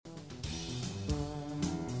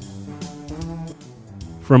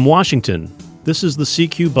From Washington, this is the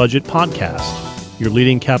CQ Budget Podcast, your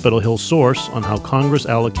leading Capitol Hill source on how Congress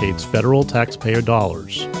allocates federal taxpayer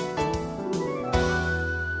dollars.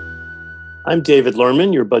 I'm David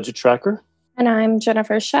Lerman, your budget tracker. And I'm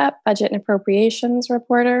Jennifer Shep, Budget and Appropriations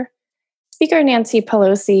reporter. Speaker Nancy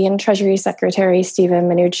Pelosi and Treasury Secretary Steven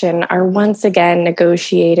Mnuchin are once again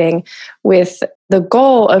negotiating with the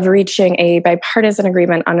goal of reaching a bipartisan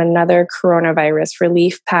agreement on another coronavirus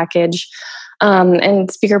relief package.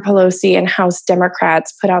 And Speaker Pelosi and House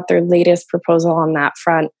Democrats put out their latest proposal on that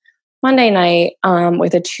front Monday night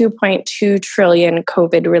with a $2.2 trillion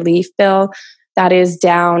COVID relief bill. That is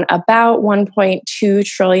down about $1.2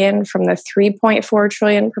 trillion from the $3.4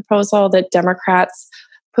 trillion proposal that Democrats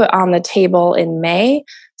put on the table in May.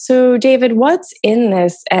 So, David, what's in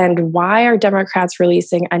this and why are Democrats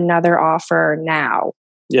releasing another offer now?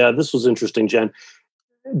 Yeah, this was interesting, Jen.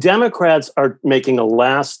 Democrats are making a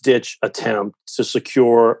last-ditch attempt to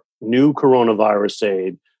secure new coronavirus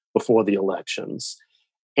aid before the elections.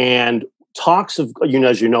 And talks of,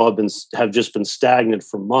 as you know, have just been stagnant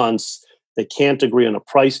for months. They can't agree on a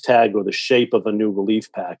price tag or the shape of a new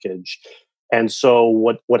relief package. And so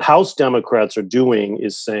what House Democrats are doing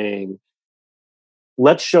is saying,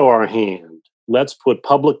 let's show our hand. Let's put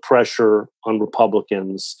public pressure on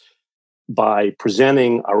Republicans by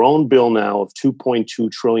presenting our own bill now of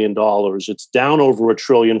 $2.2 trillion. It's down over $1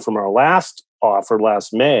 trillion from our last offer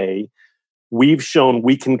last May. We've shown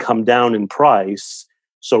we can come down in price.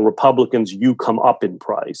 So Republicans, you come up in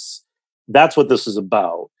price. That's what this is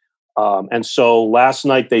about. And so last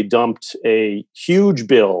night they dumped a huge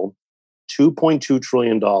bill, $2.2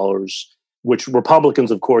 trillion, which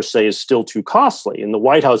Republicans, of course, say is still too costly. And the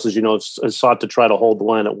White House, as you know, has sought to try to hold the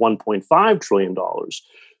line at $1.5 trillion.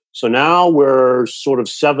 So now we're sort of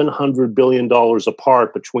 $700 billion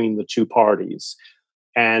apart between the two parties.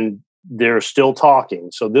 And they're still talking.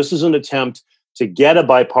 So this is an attempt to get a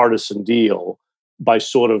bipartisan deal by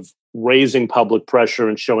sort of raising public pressure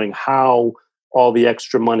and showing how all the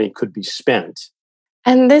extra money could be spent.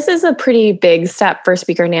 And this is a pretty big step for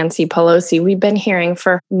Speaker Nancy Pelosi. We've been hearing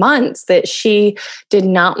for months that she did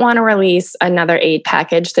not want to release another aid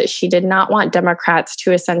package, that she did not want Democrats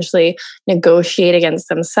to essentially negotiate against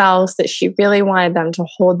themselves, that she really wanted them to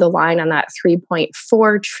hold the line on that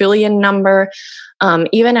 $3.4 trillion number,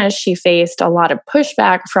 even as she faced a lot of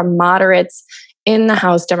pushback from moderates in the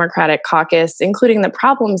House Democratic Caucus, including the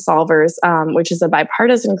Problem Solvers, which is a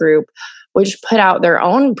bipartisan group, which put out their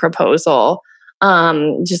own proposal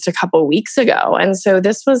just a couple weeks ago. And so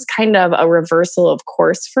this was kind of a reversal of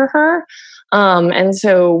course for her. And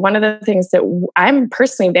so one of the things that I'm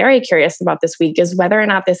personally very curious about this week is whether or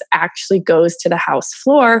not this actually goes to the House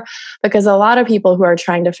floor, because a lot of people who are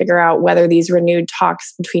trying to figure out whether these renewed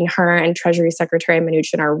talks between her and Treasury Secretary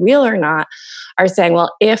Mnuchin are real or not are saying,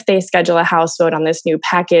 well, if they schedule a House vote on this new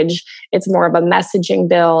package, it's more of a messaging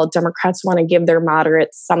bill. Democrats want to give their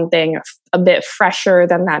moderates something a bit fresher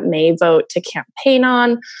than that May vote to campaign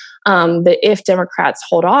on. But if Democrats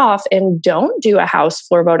hold off and don't do a House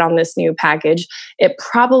floor vote on this new package, it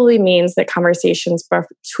probably means that conversations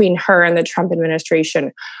between her and the Trump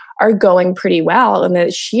administration are going pretty well and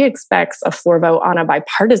that she expects a floor vote on a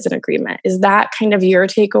bipartisan agreement. Is that kind of your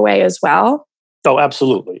takeaway as well? Oh,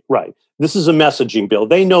 absolutely. Right. This is a messaging bill.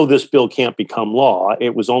 They know this bill can't become law.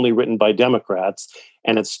 It was only written by Democrats,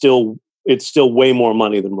 and it's still way more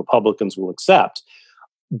money than Republicans will accept.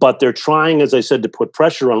 But they're trying, as I said, to put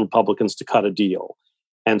pressure on Republicans to cut a deal.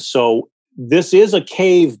 And so this is a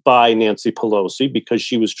cave by Nancy Pelosi because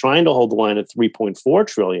she was trying to hold the line at $3.4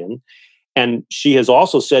 trillion. And she has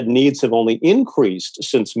also said needs have only increased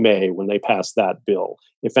since May when they passed that bill.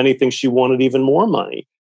 If anything, she wanted even more money.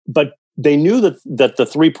 But they knew that the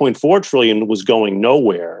 $3.4 trillion was going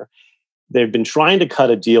nowhere. They've been trying to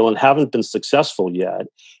cut a deal and haven't been successful yet.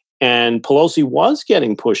 And Pelosi was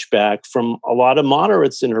getting pushback from a lot of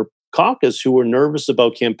moderates in her caucus who were nervous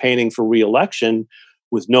about campaigning for re-election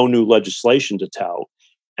with no new legislation to tout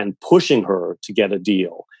and pushing her to get a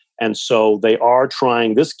deal. And so they are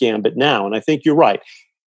trying this gambit now. And I think you're right.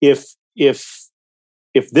 If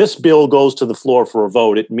this bill goes to the floor for a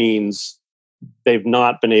vote, it means they've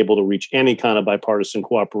not been able to reach any kind of bipartisan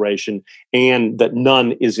cooperation and that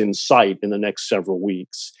none is in sight in the next several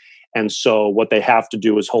weeks. And so what they have to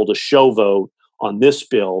do is hold a show vote on this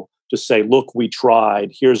bill to say, look, we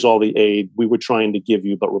tried. Here's all the aid we were trying to give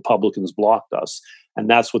you, but Republicans blocked us. And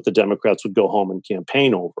that's what the Democrats would go home and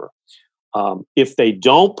campaign over. If they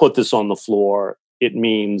don't put this on the floor, it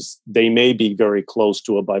means they may be very close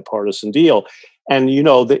to a bipartisan deal. And,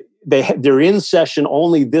 they're in session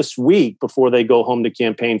only this week before they go home to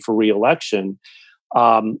campaign for re-election.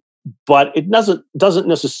 But it doesn't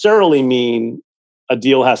necessarily mean a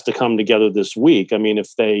deal has to come together this week. I mean,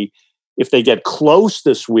 if they get close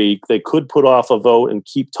this week, they could put off a vote and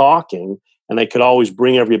keep talking, and they could always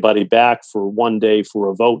bring everybody back for one day for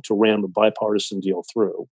a vote to ram a bipartisan deal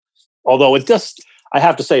through. Although I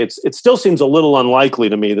have to say, it still seems a little unlikely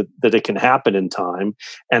to me that it can happen in time.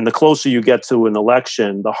 And the closer you get to an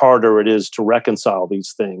election, the harder it is to reconcile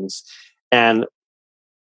these things. And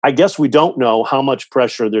I guess we don't know how much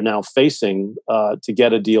pressure they're now facing to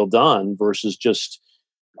get a deal done versus just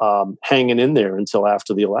hanging in there until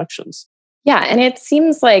after the elections. Yeah, and it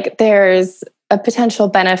seems like there's a potential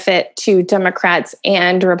benefit to Democrats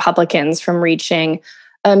and Republicans from reaching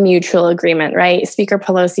a mutual agreement, right? Speaker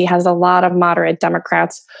Pelosi has a lot of moderate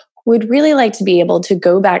Democrats who would really like to be able to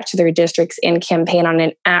go back to their districts and campaign on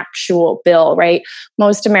an actual bill, right?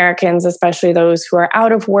 Most Americans, especially those who are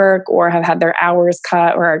out of work or have had their hours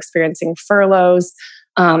cut or are experiencing furloughs,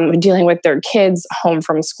 dealing with their kids home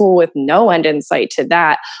from school with no end in sight to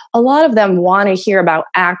that, a lot of them want to hear about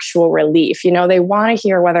actual relief. They want to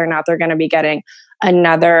hear whether or not they're going to be getting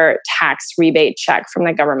another tax rebate check from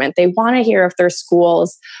the government. They want to hear if their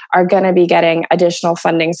schools are going to be getting additional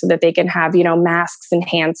funding so that they can have, masks and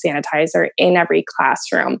hand sanitizer in every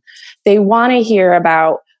classroom. They want to hear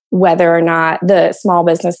about whether or not the small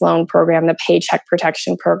business loan program, the Paycheck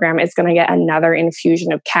Protection Program, is going to get another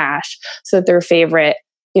infusion of cash so that their favorite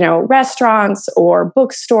restaurants or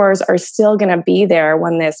bookstores are still going to be there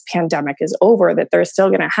when this pandemic is over, that they're still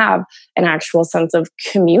going to have an actual sense of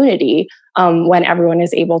community when everyone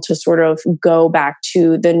is able to sort of go back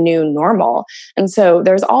to the new normal. And so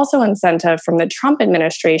there's also incentive from the Trump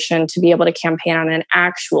administration to be able to campaign on an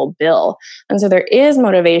actual bill. And so there is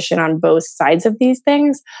motivation on both sides of these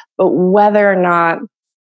things, but whether or not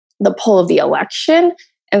the pull of the election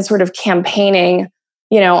and sort of campaigning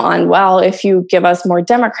on, well, if you give us more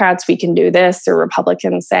Democrats, we can do this, or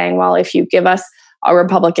Republicans saying, well, if you give us a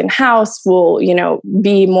Republican House, we'll,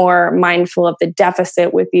 be more mindful of the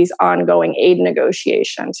deficit with these ongoing aid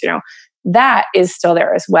negotiations. That is still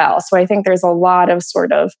there as well. So I think there's a lot of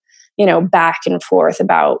sort of, back and forth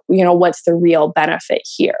about, what's the real benefit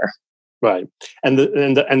here. Right. And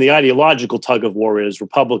the ideological tug of war is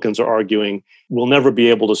Republicans are arguing we'll never be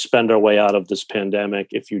able to spend our way out of this pandemic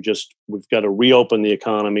if we've got to reopen the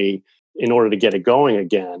economy in order to get it going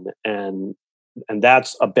again. And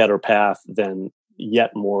that's a better path than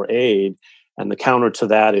yet more aid. And the counter to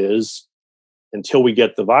that is until we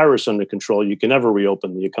get the virus under control, you can never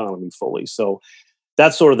reopen the economy fully. So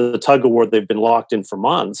that's sort of the tug of war they've been locked in for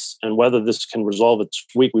months. And whether this can resolve its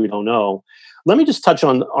week, we don't know. Let me just touch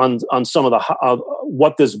on some of the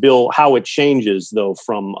what this bill, how it changes though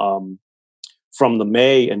from the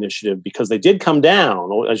May initiative, because they did come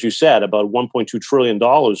down, as you said, about $1.2 trillion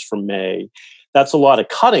from May. That's a lot of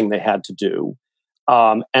cutting they had to do.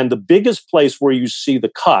 And the biggest place where you see the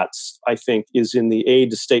cuts, I think, is in the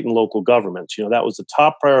aid to state and local governments. That was the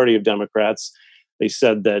top priority of Democrats. They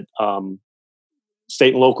said that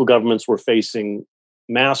state and local governments were facing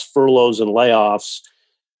mass furloughs and layoffs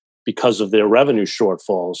because of their revenue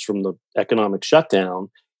shortfalls from the economic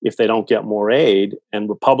shutdown if they don't get more aid. And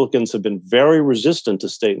Republicans have been very resistant to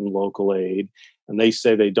state and local aid. And they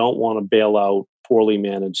say they don't want to bail out poorly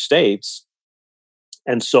managed states.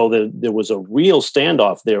 And so there was a real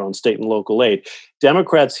standoff there on state and local aid.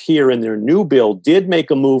 Democrats here in their new bill did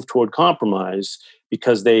make a move toward compromise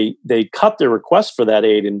because they cut their request for that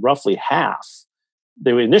aid in roughly half.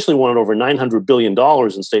 They initially wanted over $900 billion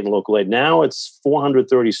in state and local aid. Now it's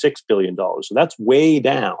 $436 billion. So that's way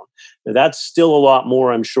down. Now, that's still a lot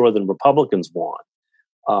more, I'm sure, than Republicans want.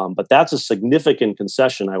 But that's a significant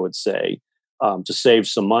concession, I would say, to save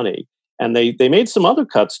some money. And they made some other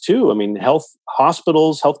cuts, too. I mean,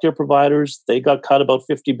 hospitals, healthcare providers, they got cut about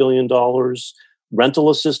 $50 billion. Rental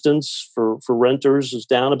assistance for renters is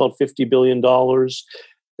down about $50 billion.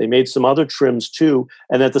 They made some other trims, too.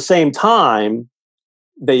 And at the same time,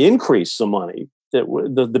 they increased some money.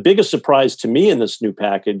 The biggest surprise to me in this new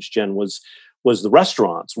package, Jen, was the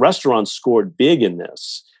restaurants. Restaurants scored big in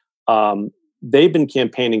this. They've been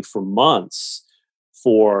campaigning for months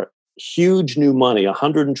for huge new money,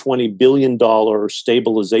 $120 billion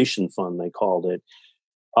stabilization fund, they called it,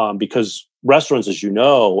 because restaurants, as you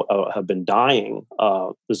know, have been dying.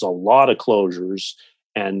 There's a lot of closures,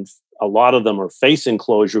 and a lot of them are facing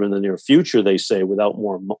closure in the near future, they say, without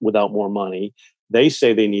more money. They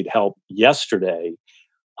say they need help yesterday.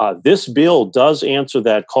 This bill does answer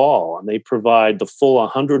that call, and they provide the full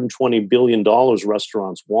 $120 billion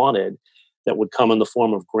restaurants wanted that would come in the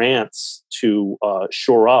form of grants to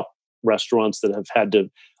shore up restaurants that have had to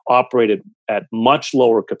operate at much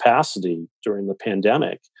lower capacity during the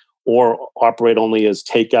pandemic. or operate only as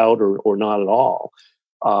takeout or not at all.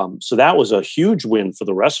 So that was a huge win for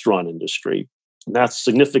the restaurant industry. And that's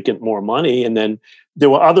significant more money. And then there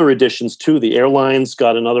were other additions too. The airlines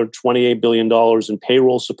got another $28 billion in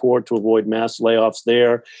payroll support to avoid mass layoffs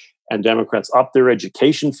there. And Democrats upped their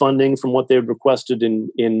education funding from what they had requested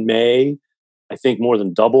in May. I think more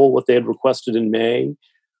than double what they had requested in May,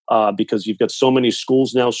 because you've got so many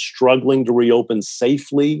schools now struggling to reopen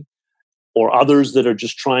safely, or others that are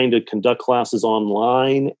just trying to conduct classes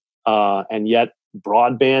online, and yet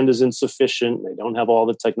broadband is insufficient. They don't have all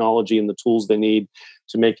the technology and the tools they need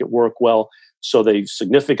to make it work well. So they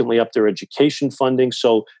significantly upped their education funding.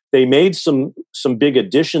 So they made some big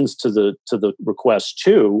additions to the request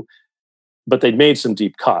too, but they made some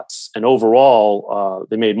deep cuts. And overall,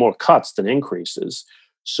 they made more cuts than increases.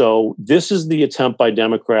 So this is the attempt by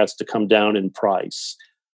Democrats to come down in price.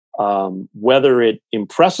 Whether it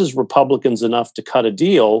impresses Republicans enough to cut a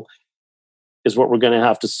deal is what we're going to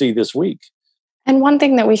have to see this week. And one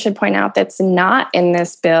thing that we should point out that's not in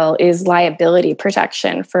this bill is liability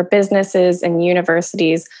protection for businesses and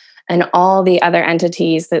universities and all the other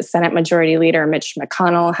entities that Senate Majority Leader Mitch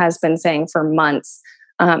McConnell has been saying for months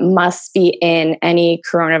must be in any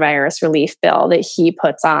coronavirus relief bill that he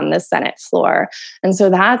puts on the Senate floor. And so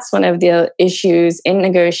that's one of the issues in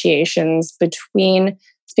negotiations between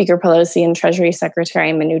Speaker Pelosi and Treasury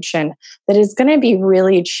Secretary Mnuchin that is going to be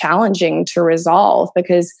really challenging to resolve,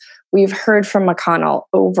 because we've heard from McConnell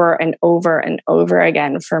over and over and over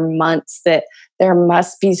again for months that there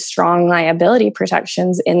must be strong liability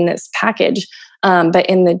protections in this package. But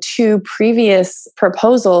in the two previous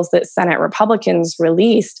proposals that Senate Republicans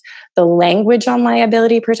released, the language on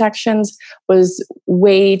liability protections was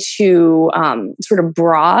way too sort of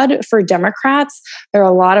broad for Democrats. There are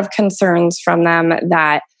a lot of concerns from them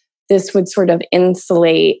that this would sort of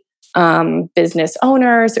insulate business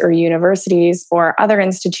owners or universities or other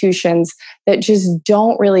institutions that just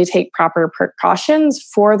don't really take proper precautions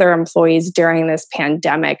for their employees during this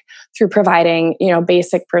pandemic through providing,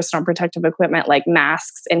 basic personal protective equipment like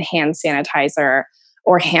masks and hand sanitizer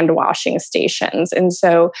or hand washing stations. And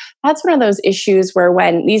so that's one of those issues where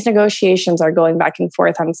when these negotiations are going back and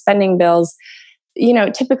forth on spending bills,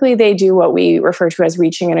 typically they do what we refer to as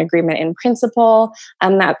reaching an agreement in principle.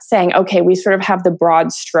 And that's saying, okay, we sort of have the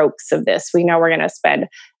broad strokes of this. We know we're going to spend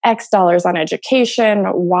X dollars on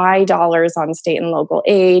education, Y dollars on state and local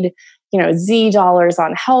aid, Z dollars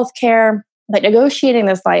on healthcare. But negotiating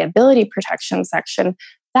this liability protection section,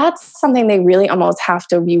 that's something they really almost have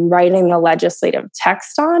to be writing the legislative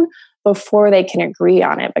text on before they can agree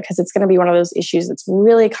on it, because it's going to be one of those issues that's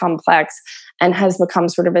really complex and has become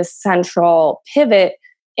sort of a central pivot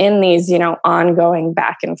in these, ongoing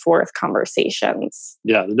back and forth conversations.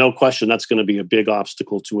 Yeah, no question that's going to be a big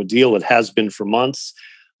obstacle to a deal. It has been for months.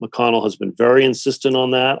 McConnell has been very insistent on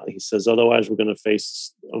that. He says otherwise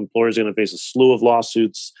employers are going to face a slew of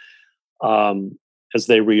lawsuits as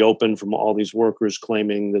they reopen from all these workers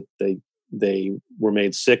claiming that they were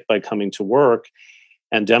made sick by coming to work.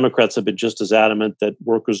 And Democrats have been just as adamant that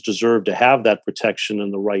workers deserve to have that protection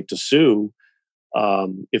and the right to sue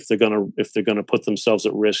if they're going to put themselves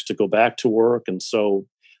at risk to go back to work. And so,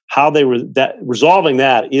 resolving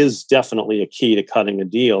that is definitely a key to cutting a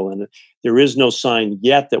deal. And there is no sign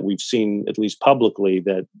yet that we've seen, at least publicly,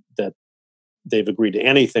 that they've agreed to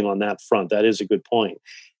anything on that front. That is a good point,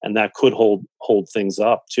 and that could hold things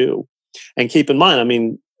up too. And keep in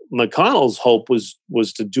mind, McConnell's hope was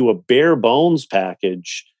to do a bare bones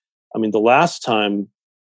package. The last time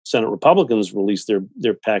Senate Republicans released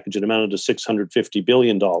their package, it amounted to $650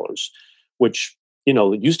 billion, which,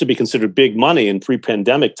 it used to be considered big money in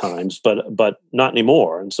pre-pandemic times, but not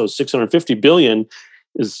anymore. And so $650 billion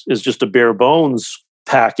is just a bare bones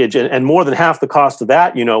package. And more than half the cost of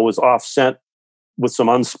that, was offset with some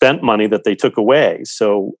unspent money that they took away.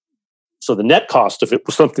 So the net cost of it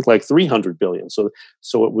was something like $300 billion. So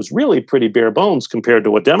it was really pretty bare bones compared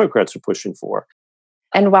to what Democrats are pushing for.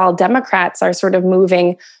 And while Democrats are sort of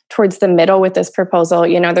moving towards the middle with this proposal,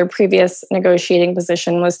 their previous negotiating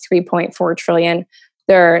position was $3.4 trillion.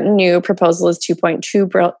 Their new proposal is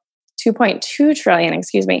 $2.2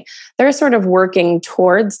 trillion, They're sort of working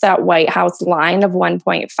towards that White House line of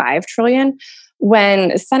 $1.5 trillion.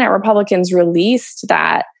 When Senate Republicans released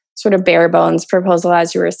that sort of bare bones proposal,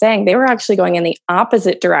 as you were saying, they were actually going in the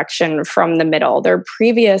opposite direction from the middle. Their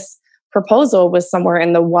previous proposal was somewhere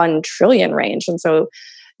in the 1 trillion range. And so,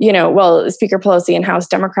 Speaker Pelosi and House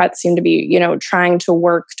Democrats seem to be, trying to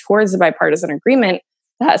work towards a bipartisan agreement.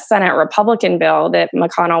 That Senate Republican bill that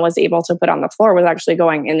McConnell was able to put on the floor was actually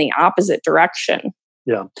going in the opposite direction.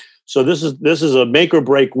 Yeah. So this is a make or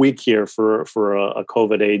break week here for a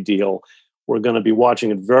COVID aid deal. We're going to be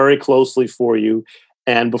watching it very closely for you.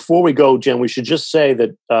 And before we go, Jen, we should just say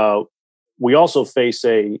that we also face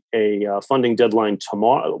a funding deadline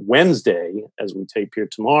tomorrow, Wednesday, as we tape here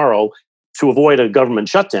tomorrow, to avoid a government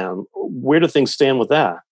shutdown. Where do things stand with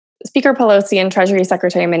that? Speaker Pelosi and Treasury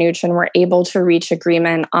Secretary Mnuchin were able to reach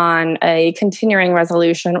agreement on a continuing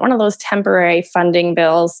resolution, one of those temporary funding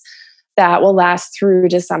bills that will last through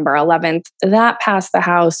December 11th. That passed the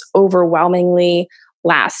House overwhelmingly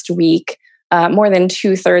last week. More than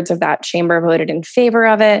 2/3 of that chamber voted in favor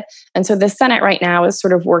of it. And so the Senate right now is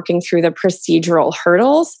sort of working through the procedural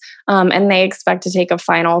hurdles, and they expect to take a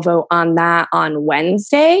final vote on that on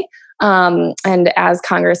Wednesday. And as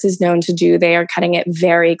Congress is known to do, they are cutting it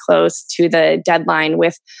very close to the deadline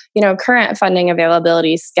with, current funding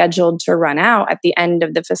availability scheduled to run out at the end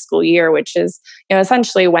of the fiscal year, which is,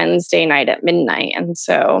 essentially Wednesday night at midnight. And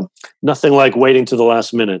so nothing like waiting to the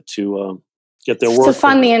last minute to get their work to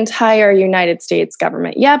fund the entire United States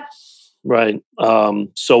government. Yep. Right.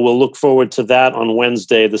 So we'll look forward to that on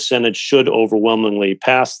Wednesday. The Senate should overwhelmingly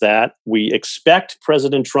pass that. We expect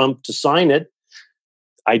President Trump to sign it.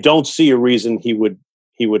 I don't see a reason he would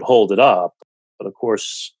hold it up, but of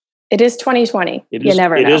course, it is 2020. It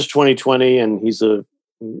know. is 2020, and he's a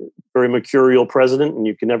very mercurial president, and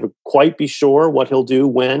you can never quite be sure what he'll do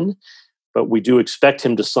when. But we do expect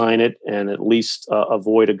him to sign it and at least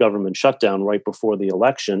avoid a government shutdown right before the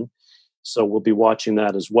election. So we'll be watching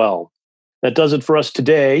that as well. That does it for us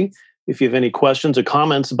today. If you have any questions or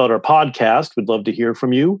comments about our podcast, we'd love to hear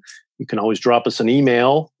from you. You can always drop us an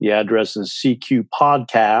email. The address is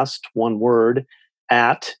cqpodcast, one word,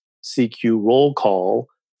 at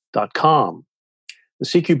cqrollcall.com. The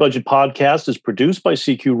CQ Budget Podcast is produced by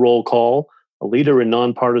CQ Roll Call, a leader in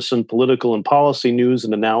nonpartisan political and policy news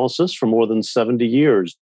and analysis for more than 70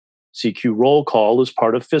 years. CQ Roll Call is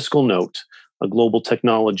part of Fiscal Note, a global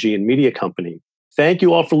technology and media company. Thank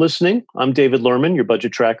you all for listening. I'm David Lerman, your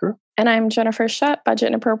budget tracker. And I'm Jennifer Shutt, budget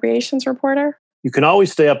and appropriations reporter. You can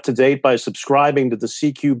always stay up to date by subscribing to the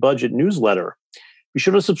CQ Budget newsletter. Be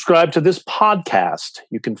sure to subscribe to this podcast.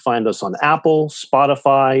 You can find us on Apple,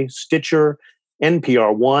 Spotify, Stitcher,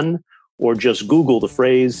 NPR One, or just Google the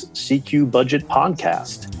phrase CQ Budget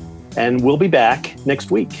Podcast. And we'll be back next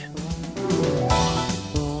week.